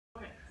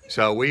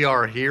So we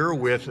are here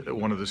with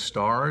one of the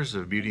stars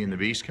of Beauty and the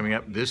Beast coming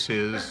up. This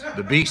is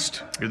the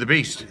Beast. You're the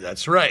Beast.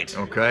 That's right.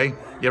 Okay.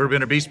 You ever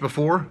been a Beast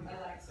before?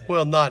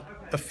 Well, not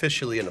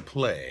officially in a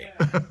play.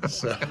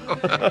 So.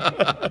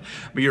 But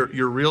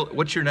you're real.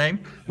 What's your name?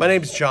 My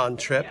name's John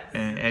Tripp.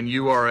 And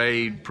you are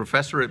a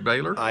professor at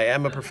Baylor? I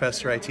am a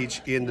professor. I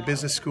teach in the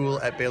business school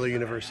at Baylor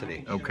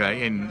University.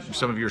 Okay. And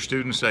some of your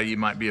students say you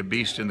might be a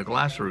beast in the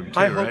classroom too,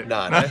 I right? hope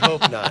not. I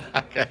hope not.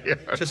 Okay.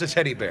 Just a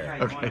teddy bear.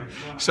 Okay.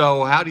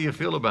 So how do you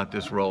feel about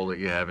this role that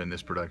you have in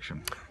this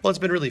production? Well, it's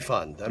been really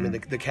fun. I mean,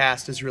 the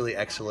cast is really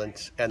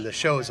excellent, and the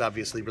show is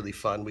obviously really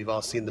fun. We've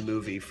all seen the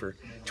movie for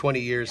 20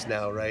 years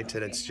now, right?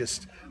 And it's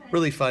just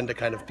really fun to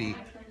kind of be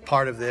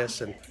part of this,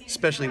 and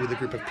especially with the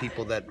group of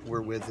people that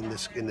we're with in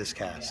this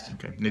cast.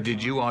 Okay. Now,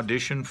 did you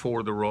audition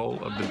for the role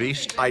of the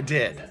Beast? I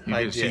did.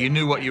 I did. So you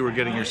knew what you were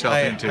getting yourself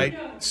into.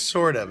 I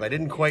sort of. I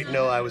didn't quite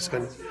know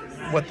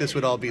what this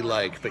would all be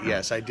like, but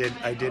yes, I did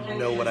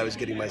know what I was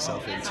getting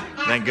myself into.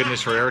 Thank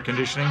goodness for air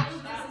conditioning.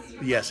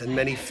 Yes, and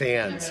many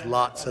fans,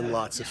 lots and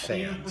lots of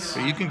fans. So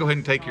you can go ahead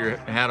and take your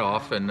hat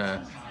off, and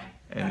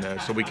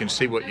so we can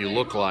see what you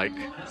look like.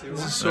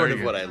 This is sort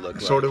of what I look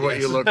like. Sort of what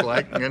yes. you look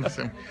like.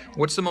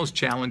 What's the most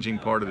challenging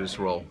part of this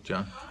role,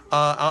 John?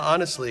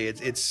 Honestly,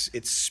 it's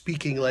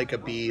speaking like a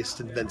beast,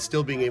 and then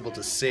still being able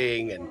to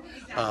sing,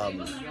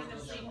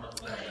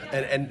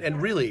 and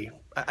really,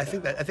 I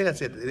think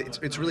that's it.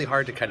 It's really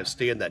hard to kind of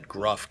stay in that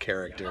gruff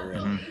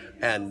character,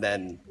 and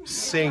then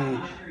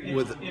sing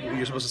with.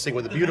 You're supposed to sing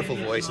with a beautiful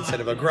voice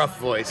instead of a gruff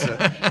voice. So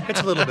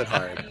it's a little bit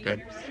hard.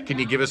 Okay. Can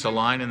you give us a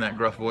line in that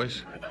gruff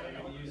voice?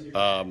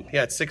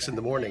 Yeah, it's 6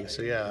 a.m,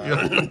 so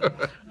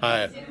yeah.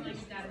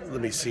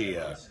 Let me see.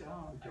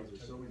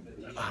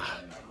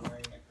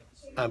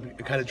 I'm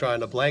kind of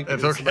drawing a blank.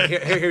 That's okay.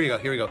 Here we go.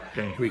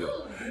 Okay. Here we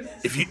go.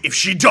 If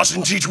she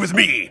doesn't eat with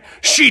me,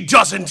 she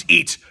doesn't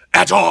eat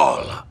at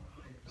all.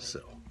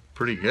 So.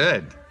 Pretty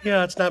good.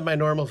 Yeah, it's not my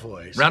normal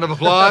voice. Round of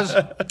applause.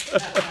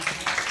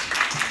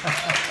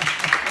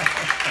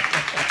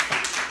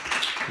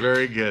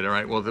 Very good. All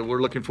right. Well,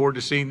 we're looking forward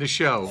to seeing the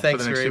show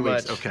Thanks for the next very 2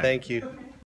 weeks. much. Okay. Thank you.